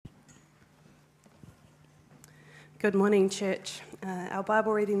Good morning, church. Our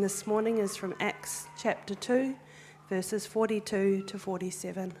Bible reading this morning is from Acts chapter 2, verses 42 to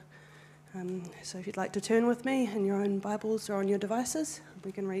 47. So if you'd like to turn with me in your own Bibles or on your devices,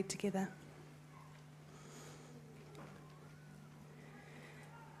 we can read together.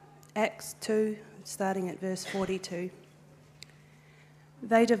 Acts 2, starting at verse 42.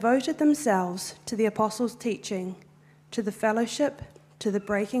 They devoted themselves to the apostles' teaching, to the fellowship, to the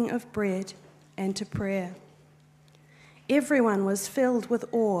breaking of bread, and to prayer. Everyone was filled with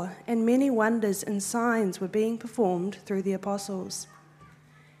awe, and many wonders and signs were being performed through the apostles.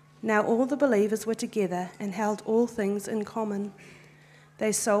 Now all the believers were together and held all things in common.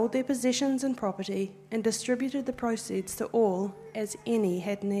 They sold their possessions and property and distributed the proceeds to all as any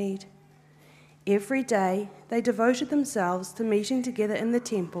had need. Every day they devoted themselves to meeting together in the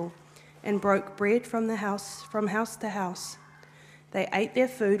temple and broke bread from house to house. They ate their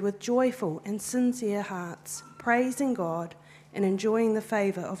food with joyful and sincere hearts, praising God and enjoying the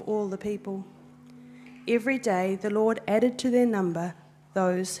favour of all the people. Every day the Lord added to their number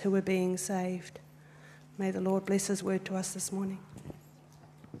those who were being saved. May the Lord bless his word to us this morning.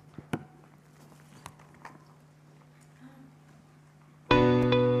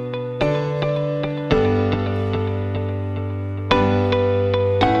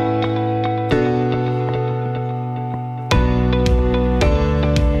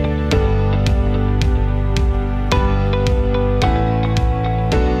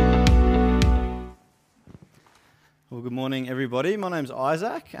 Everybody, my name's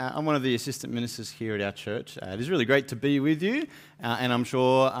Isaac. I'm one of the assistant ministers here at our church. It is really great to be with you, and I'm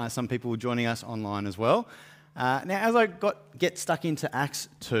sure some people are joining us online as well. Now, as I get stuck into Acts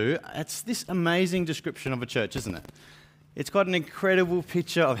 2, it's this amazing description of a church, isn't it? It's got an incredible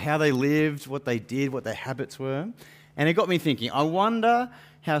picture of how they lived, what they did, what their habits were, and it got me thinking, I wonder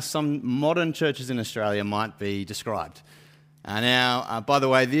how some modern churches in Australia might be described. Now, by the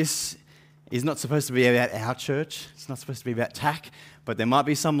way, this is not supposed to be about our church. It's not supposed to be about TAC, but there might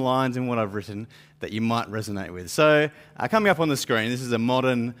be some lines in what I've written that you might resonate with. So coming up on the screen, this is a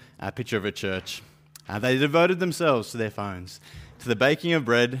modern picture of a church. They devoted themselves to their phones, to the baking of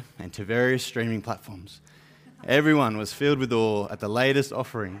bread, and to various streaming platforms. Everyone was filled with awe at the latest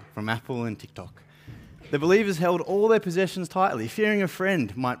offering from Apple and TikTok. The believers held all their possessions tightly, fearing a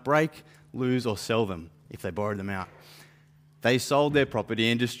friend might break, lose, or sell them if they borrowed them out. They sold their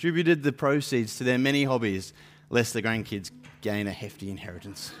property and distributed the proceeds to their many hobbies, lest the grandkids gain a hefty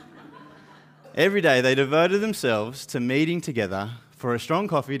inheritance. Every day they devoted themselves to meeting together for a strong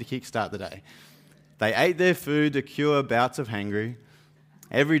coffee to kickstart the day. They ate their food to cure bouts of hangry.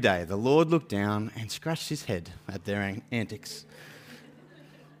 Every day the Lord looked down and scratched his head at their antics.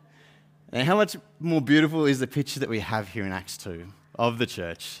 Now, how much more beautiful is the picture that we have here in Acts 2 of the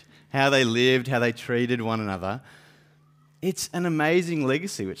church, how they lived, how they treated one another. It's an amazing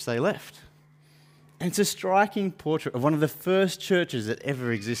legacy which they left. And it's a striking portrait of one of the first churches that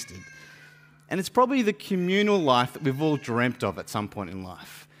ever existed. And it's probably the communal life that we've all dreamt of at some point in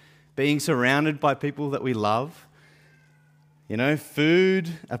life. Being surrounded by people that we love,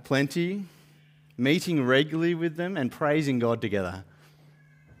 food aplenty, meeting regularly with them and praising God together.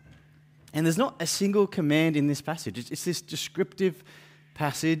 And there's not a single command in this passage. It's this descriptive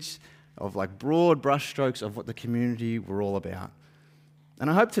passage of broad brushstrokes of what the community were all about. And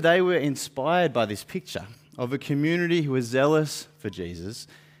I hope today we're inspired by this picture of a community who was zealous for Jesus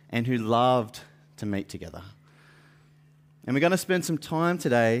and who loved to meet together. And we're going to spend some time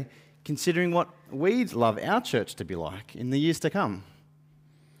today considering what we'd love our church to be like in the years to come.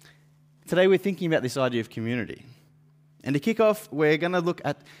 Today we're thinking about this idea of community. And to kick off, we're going to look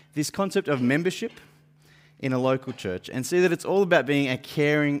at this concept of membership in a local church and see that it's all about being a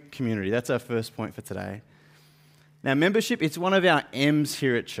caring community. That's our first point for today. Now, membership, it's one of our M's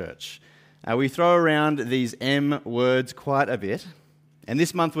here at church. We throw around these M words quite a bit. And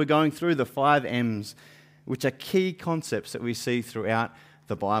this month we're going through the 5 M's, which are key concepts that we see throughout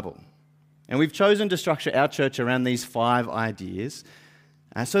the Bible. And we've chosen to structure our church around these 5 ideas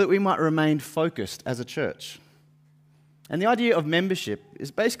so that we might remain focused as a church. And the idea of membership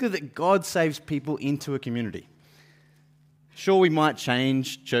is basically that God saves people into a community. Sure, we might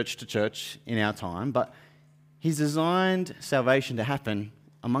change church to church in our time, but he's designed salvation to happen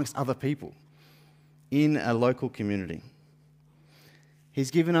amongst other people in a local community.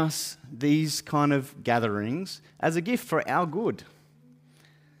 He's given us these kind of gatherings as a gift for our good.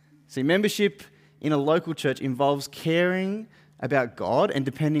 See, membership in a local church involves caring about God and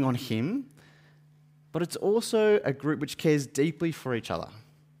depending on him, but it's also a group which cares deeply for each other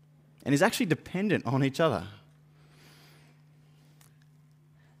and is actually dependent on each other.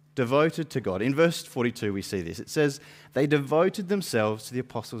 devoted to God. In verse 42 we see this. It says, they devoted themselves to the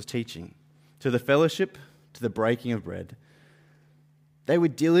apostles' teaching, to the fellowship, to the breaking of bread. They were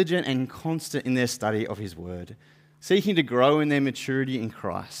diligent and constant in their study of his word, seeking to grow in their maturity in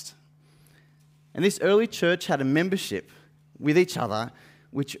Christ. And this early church had a membership with each other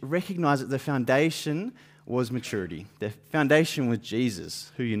which recognized that the foundation was maturity. The foundation was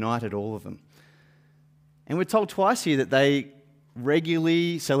Jesus, who united all of them. And we're told twice here that they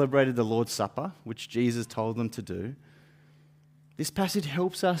regularly celebrated the Lord's Supper, which Jesus told them to do. This passage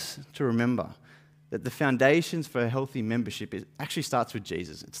helps us to remember that the foundations for a healthy membership actually starts with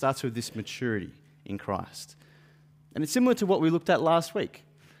Jesus. It starts with this maturity in Christ. And it's similar to what we looked at last week,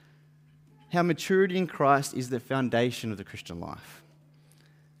 how maturity in Christ is the foundation of the Christian life.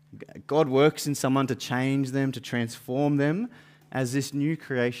 God works in someone to change them, to transform them as this new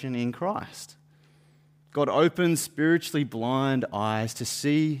creation in Christ. God opens spiritually blind eyes to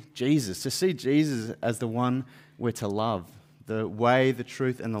see Jesus as the one we're to love, the way, the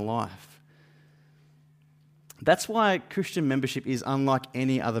truth, and the life. That's why Christian membership is unlike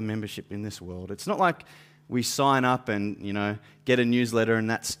any other membership in this world. It's not like we sign up and, get a newsletter and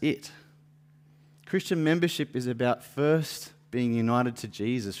that's it. Christian membership is about first being united to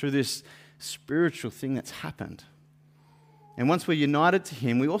Jesus through this spiritual thing that's happened. And once we're united to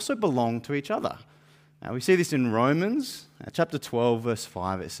him, we also belong to each other. We see this in Romans, chapter 12, verse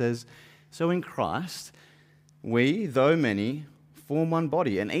 5. It says, so in Christ, we, though many, form one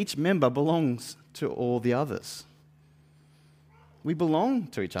body, and each member belongs to all the others. We belong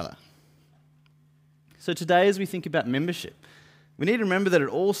to each other. So today, as we think about membership, we need to remember that it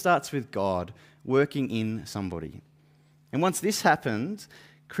all starts with God working in somebody. And once this happens,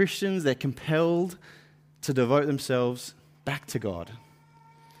 Christians, they're compelled to devote themselves back to God.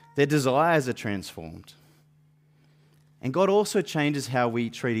 Their desires are transformed. And God also changes how we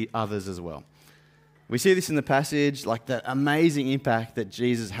treat others as well. We see this in the passage, like the amazing impact that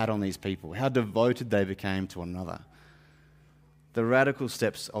Jesus had on these people, how devoted they became to one another. The radical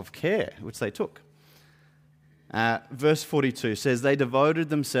steps of care which they took. Verse 42 says, they devoted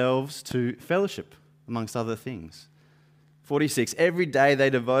themselves to fellowship, amongst other things. 46, every day they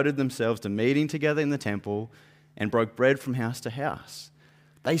devoted themselves to meeting together in the temple and broke bread from house to house.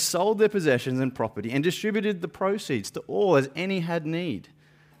 They sold their possessions and property and distributed the proceeds to all as any had need.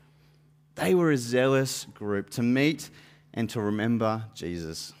 They were a zealous group to meet and to remember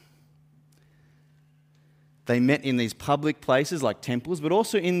Jesus. They met in these public places like temples, but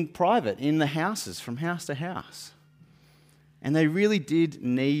also in private, in the houses, from house to house. And they really did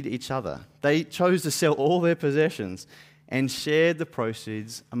need each other. They chose to sell all their possessions and shared the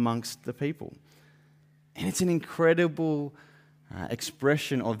proceeds amongst the people. And it's an incredible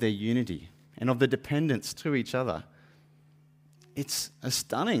expression of their unity and of the dependence to each other. It's a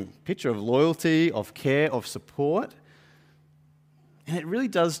stunning picture of loyalty, of care, of support. And it really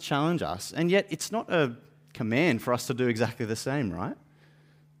does challenge us. And yet it's not a command for us to do exactly the same, right?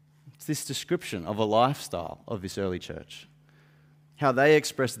 It's this description of a lifestyle of this early church, how they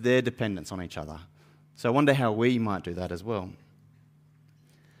express their dependence on each other. So I wonder how we might do that as well.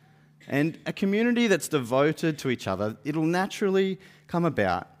 And a community that's devoted to each other, it'll naturally come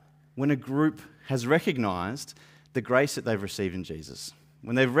about when a group has recognised the grace that they've received in Jesus,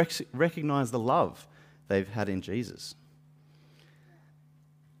 when they've recognised the love they've had in Jesus.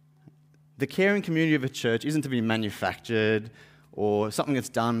 The caring community of a church isn't to be manufactured or something that's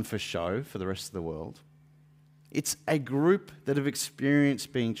done for show for the rest of the world. It's a group that have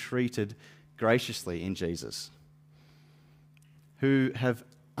experienced being treated graciously in Jesus, who have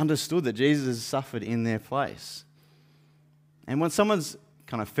understood that Jesus has suffered in their place. And when someone's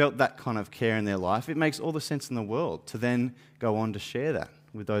kind of felt that kind of care in their life, it makes all the sense in the world to then go on to share that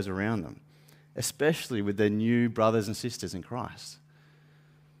with those around them, especially with their new brothers and sisters in Christ.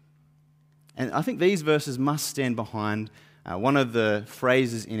 And I think these verses must stand behind one of the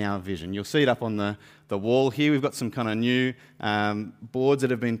phrases in our vision. You'll see it up on the wall here. We've got some kind of new boards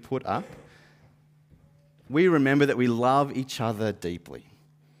that have been put up. We remember that we love each other deeply.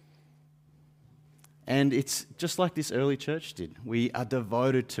 And it's just like this early church did. We are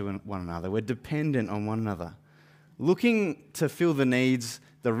devoted to one another. We're dependent on one another, looking to fill the needs,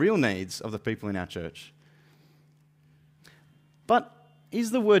 the real needs of the people in our church. But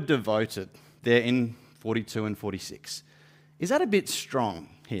is the word devoted there in 42 and 46? Is that a bit strong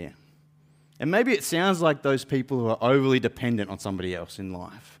here? And maybe it sounds like those people who are overly dependent on somebody else in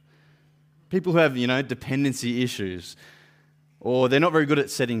life. People who have, dependency issues, or they're not very good at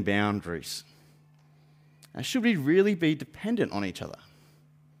setting boundaries. Now, should we really be dependent on each other?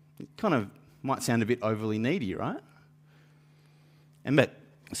 It kind of might sound a bit overly needy, right? But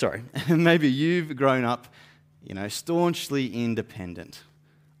maybe you've grown up, staunchly independent.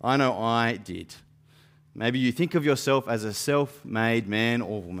 I know I did. Maybe you think of yourself as a self-made man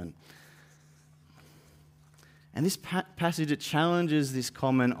or woman. And this passage, it challenges this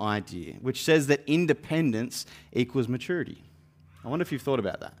common idea, which says that independence equals maturity. I wonder if you've thought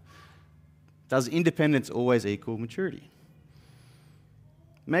about that. Does independence always equal maturity?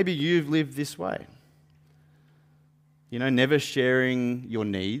 Maybe you've lived this way. Never sharing your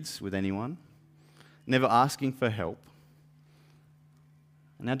needs with anyone, never asking for help.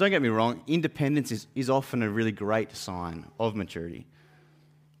 Now, don't get me wrong, independence is often a really great sign of maturity.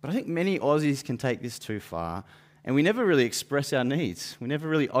 But I think many Aussies can take this too far, and we never really express our needs. We never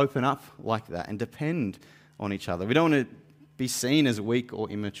really open up like that and depend on each other. We don't want to be seen as weak or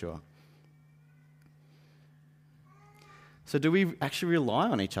immature. So do we actually rely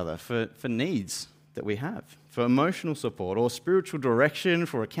on each other for needs that we have, for emotional support or spiritual direction,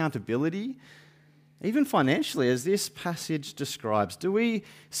 for accountability, even financially, as this passage describes? Do we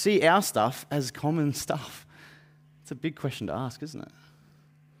see our stuff as common stuff? It's a big question to ask, isn't it?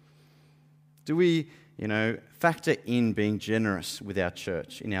 Do we, factor in being generous with our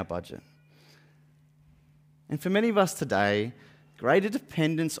church in our budget? And for many of us today, greater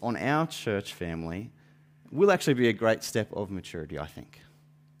dependence on our church family will actually be a great step of maturity, I think,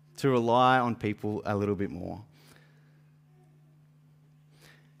 to rely on people a little bit more.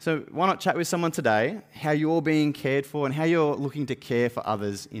 So why not chat with someone today how you're being cared for and how you're looking to care for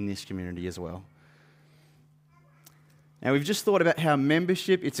others in this community as well. Now, we've just thought about how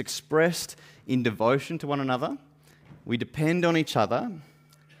membership, it's expressed in devotion to one another. We depend on each other,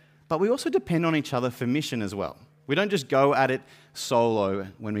 but we also depend on each other for mission as well. We don't just go at it solo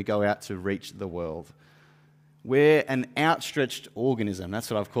when we go out to reach the world. We're an outstretched organism. That's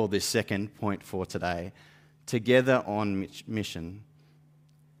what I've called this second point for today. Together on mission.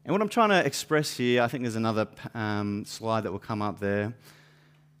 And what I'm trying to express here, I think there's another slide that will come up there.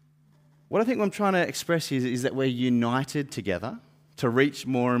 What I'm trying to express here is that we're united together to reach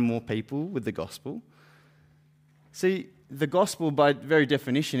more and more people with the gospel. See, the gospel, by very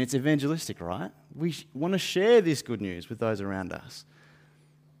definition, it's evangelistic, right? We want to share this good news with those around us.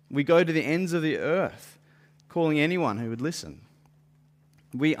 We go to the ends of the earth, calling anyone who would listen.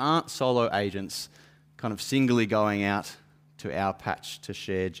 We aren't solo agents, kind of singly going out to our patch to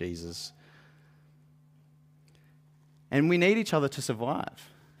share Jesus. And we need each other to survive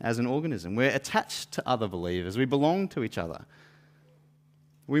as an organism. We're attached to other believers. We belong to each other.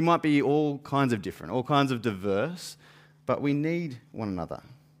 We might be all kinds of different, all kinds of diverse, but we need one another.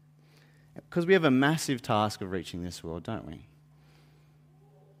 Because we have a massive task of reaching this world, don't we?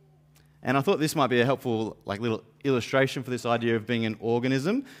 And I thought this might be a helpful little illustration for this idea of being an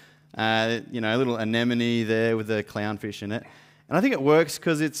organism. A little anemone there with a clownfish in it. And I think it works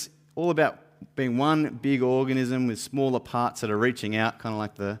because it's all about being one big organism with smaller parts that are reaching out, kind of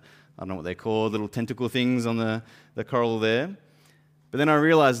like I don't know what they're called, little tentacle things on the coral there. But then I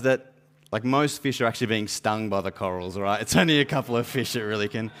realised that most fish are actually being stung by the corals, right? It's only a couple of fish that really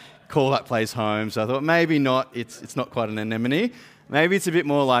can call that place home. So I thought maybe not, it's not quite an anemone. Maybe it's a bit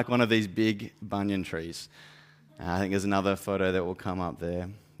more like one of these big banyan trees. I think there's another photo that will come up there,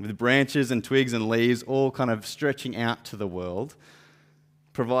 with branches and twigs and leaves all kind of stretching out to the world,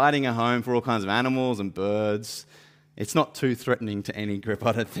 providing a home for all kinds of animals and birds. It's not too threatening to any group,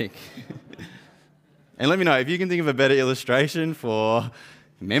 I don't think. And let me know if you can think of a better illustration for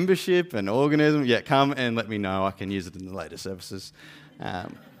membership and organism. Yeah, come and let me know. I can use it in the later services. Now,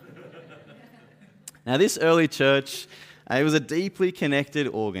 this early church, it was a deeply connected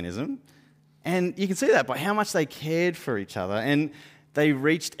organism. And you can see that by how much they cared for each other and they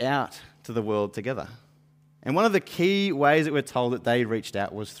reached out to the world together. And one of the key ways that we're told that they reached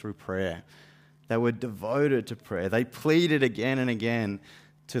out was through prayer. They were devoted to prayer. They pleaded again and again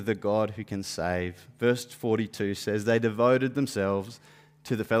to the God who can save. Verse 42 says they devoted themselves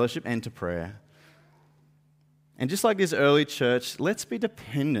to the fellowship and to prayer. And just like this early church, let's be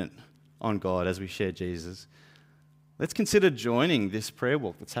dependent on God as we share Jesus. Let's consider joining this prayer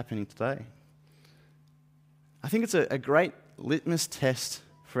walk that's happening today. I think it's a great litmus test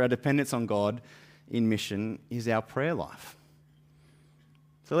for our dependence on God in mission is our prayer life.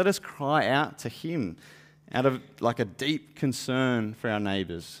 So let us cry out to Him out of a deep concern for our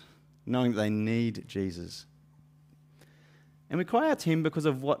neighbours, knowing that they need Jesus. And we cry out to Him because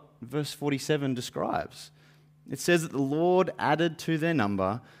of what verse 47 describes. It says that the Lord added to their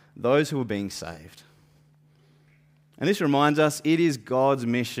number those who were being saved. And this reminds us it is God's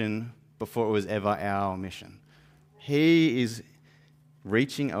mission before it was ever our mission. He is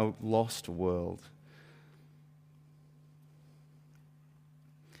reaching a lost world.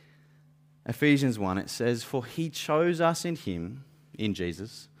 Ephesians 1, it says, "For he chose us in him," in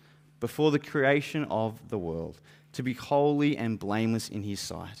Jesus, "before the creation of the world, to be holy and blameless in his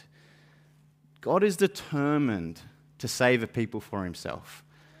sight." God is determined to save a people for himself.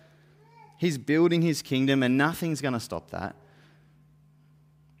 He's building his kingdom and nothing's going to stop that.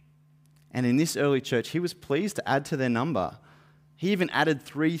 And in this early church, he was pleased to add to their number. He even added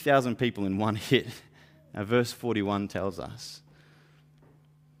 3,000 people in one hit. Now, verse 41 tells us.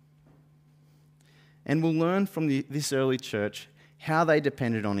 And we'll learn from this early church how they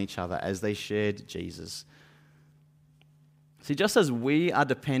depended on each other as they shared Jesus. See, just as we are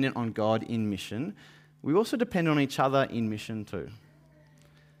dependent on God in mission, we also depend on each other in mission too.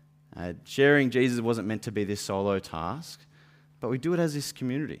 Sharing Jesus wasn't meant to be this solo task, but we do it as this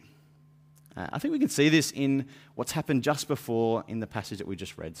community. I think we can see this in what's happened just before in the passage that we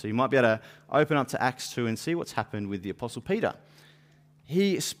just read. So you might be able to open up to Acts 2 and see what's happened with the Apostle Peter.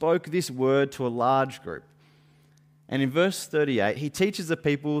 He spoke this word to a large group. And in verse 38, he teaches the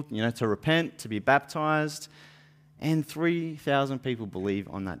people, to repent, to be baptized, and 3,000 people believe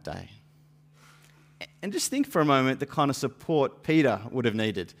on that day. And just think for a moment the kind of support Peter would have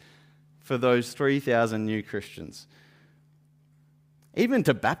needed for those 3,000 new Christians. Even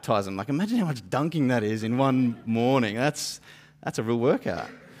to baptize them, imagine how much dunking that is in one morning. That's a real workout.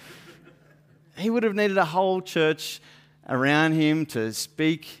 He would have needed a whole church around him to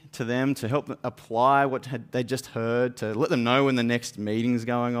speak to them, to help them apply what they just heard, to let them know when the next meeting's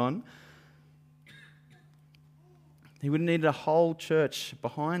going on. He would have needed a whole church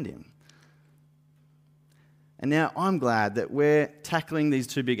behind him. And now I'm glad that we're tackling these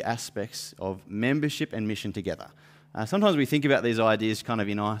two big aspects of membership and mission together. Sometimes we think about these ideas kind of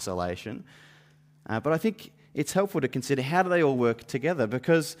in isolation, but I think it's helpful to consider how do they all work together,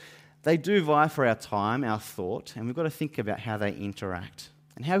 because they do vie for our time, our thought, and we've got to think about how they interact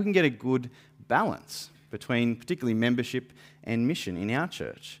and how we can get a good balance between particularly membership and mission in our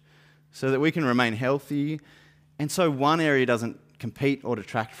church so that we can remain healthy and so one area doesn't compete or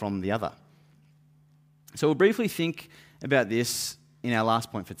detract from the other. So we'll briefly think about this in our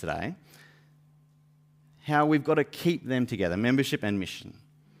last point for today, how we've got to keep them together, membership and mission.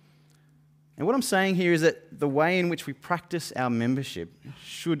 And what I'm saying here is that the way in which we practice our membership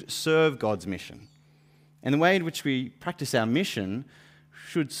should serve God's mission. And the way in which we practice our mission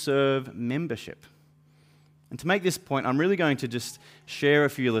should serve membership. And to make this point, I'm really going to just share a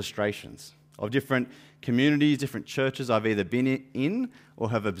few illustrations of different communities, different churches I've either been in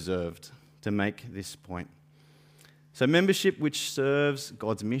or have observed to make this point. So membership which serves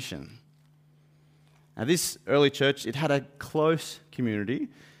God's mission. Now, this early church, it had a close community,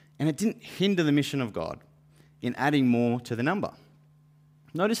 and it didn't hinder the mission of God in adding more to the number.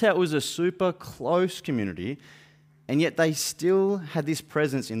 Notice how it was a super close community, and yet they still had this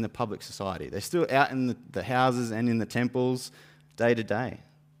presence in the public society. They're still out in the houses and in the temples day to day.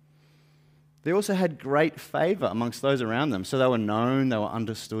 They also had great favour amongst those around them, so they were known, they were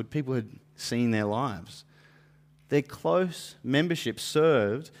understood, people had seen their lives. Their close membership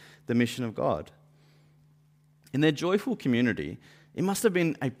served the mission of God. In their joyful community, it must have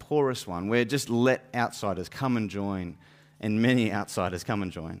been a porous one where just let outsiders come and join, and many outsiders come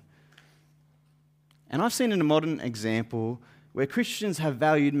and join. And I've seen in a modern example where Christians have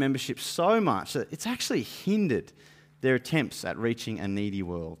valued membership so much that it's actually hindered their attempts at reaching a needy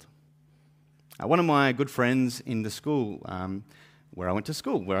world. One of my good friends in the school where I went to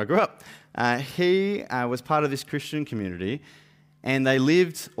school, where I grew up, he was part of this Christian community, and they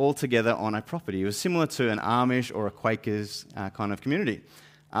lived all together on a property. It was similar to an Amish or a Quakers kind of community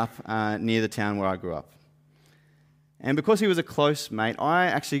up near the town where I grew up. And because he was a close mate, I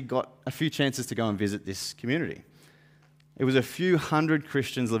actually got a few chances to go and visit this community. It was a few hundred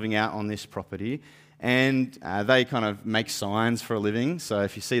Christians living out on this property, and they kind of make signs for a living. So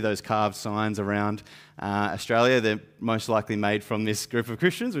if you see those carved signs around Australia, they're most likely made from this group of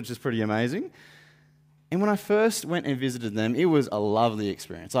Christians, which is pretty amazing. And when I first went and visited them, it was a lovely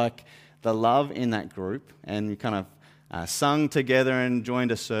experience. The love in that group, and we kind of sung together and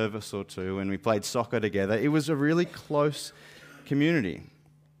joined a service or two, and we played soccer together. It was a really close community.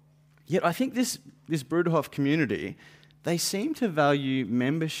 Yet I think this Bruderhof community, they seem to value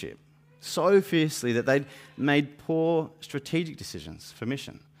membership so fiercely that they'd made poor strategic decisions for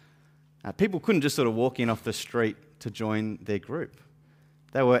mission. People couldn't just sort of walk in off the street to join their group.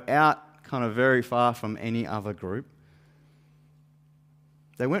 They were out kind of very far from any other group.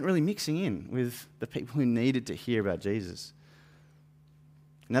 They weren't really mixing in with the people who needed to hear about Jesus.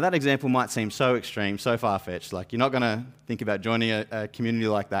 Now that example might seem so extreme, so far-fetched, like you're not going to think about joining a community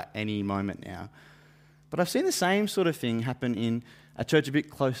like that any moment now. But I've seen the same sort of thing happen in a church a bit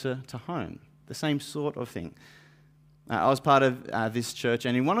closer to home, the same sort of thing. I was part of this church,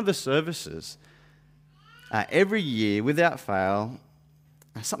 and in one of the services, every year, without fail,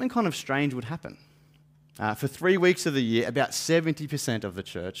 something kind of strange would happen. For 3 weeks of the year, about 70% of the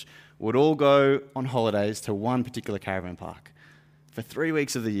church would all go on holidays to one particular caravan park. For 3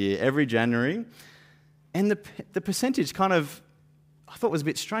 weeks of the year, every January. And the percentage kind of, I thought was a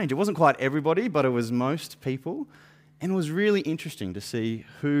bit strange. It wasn't quite everybody, but it was most people. And it was really interesting to see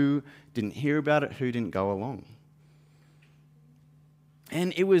who didn't hear about it, who didn't go along.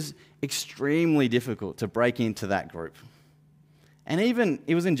 And it was extremely difficult to break into that group. And even,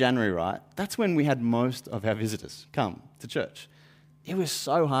 it was in January, right? That's when we had most of our visitors come to church. It was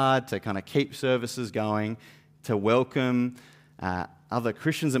so hard to kind of keep services going, to welcome other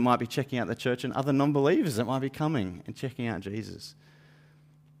Christians that might be checking out the church and other non-believers that might be coming and checking out Jesus.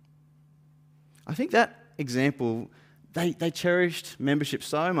 I think that example, they cherished membership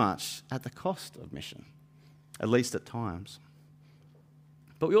so much at the cost of mission, at least at times.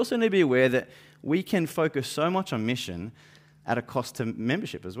 But we also need to be aware that we can focus so much on mission at a cost to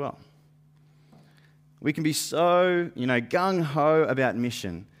membership as well. We can be so, gung-ho about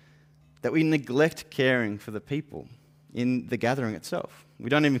mission that we neglect caring for the people in the gathering itself. We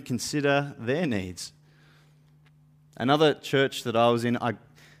don't even consider their needs. Another church that I was in,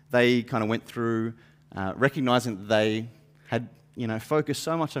 they kind of went through recognizing that they had, focused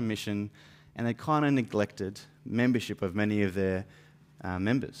so much on mission, and they kind of neglected membership of many of their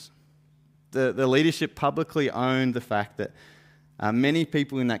members. The leadership publicly owned the fact that many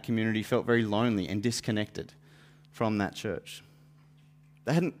people in that community felt very lonely and disconnected from that church.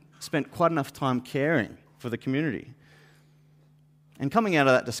 They hadn't spent quite enough time caring for the community. And coming out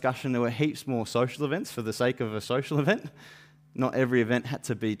of that discussion, there were heaps more social events for the sake of a social event. Not every event had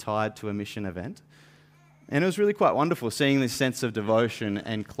to be tied to a mission event. And it was really quite wonderful seeing this sense of devotion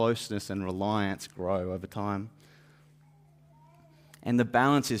and closeness and reliance grow over time. And the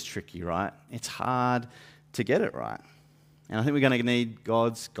balance is tricky, right? It's hard to get it right. And I think we're going to need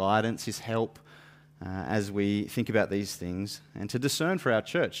God's guidance, His help, as we think about these things and to discern for our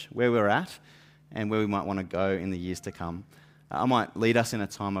church where we're at and where we might want to go in the years to come. I might lead us in a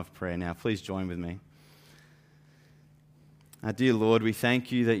time of prayer now. Please join with me. Dear Lord, we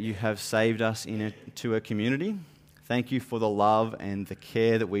thank you that you have saved us into a community. Thank you for the love and the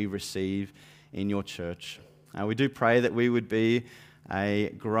care that we receive in your church. We do pray that we would be a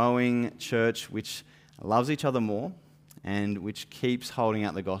growing church which loves each other more and which keeps holding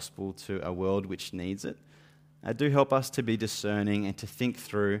out the gospel to a world which needs it. Do help us to be discerning and to think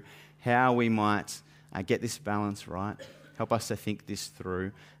through how we might get this balance right. Help us to think this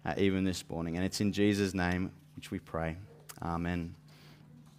through even this morning. And it's in Jesus' name which we pray. Amen.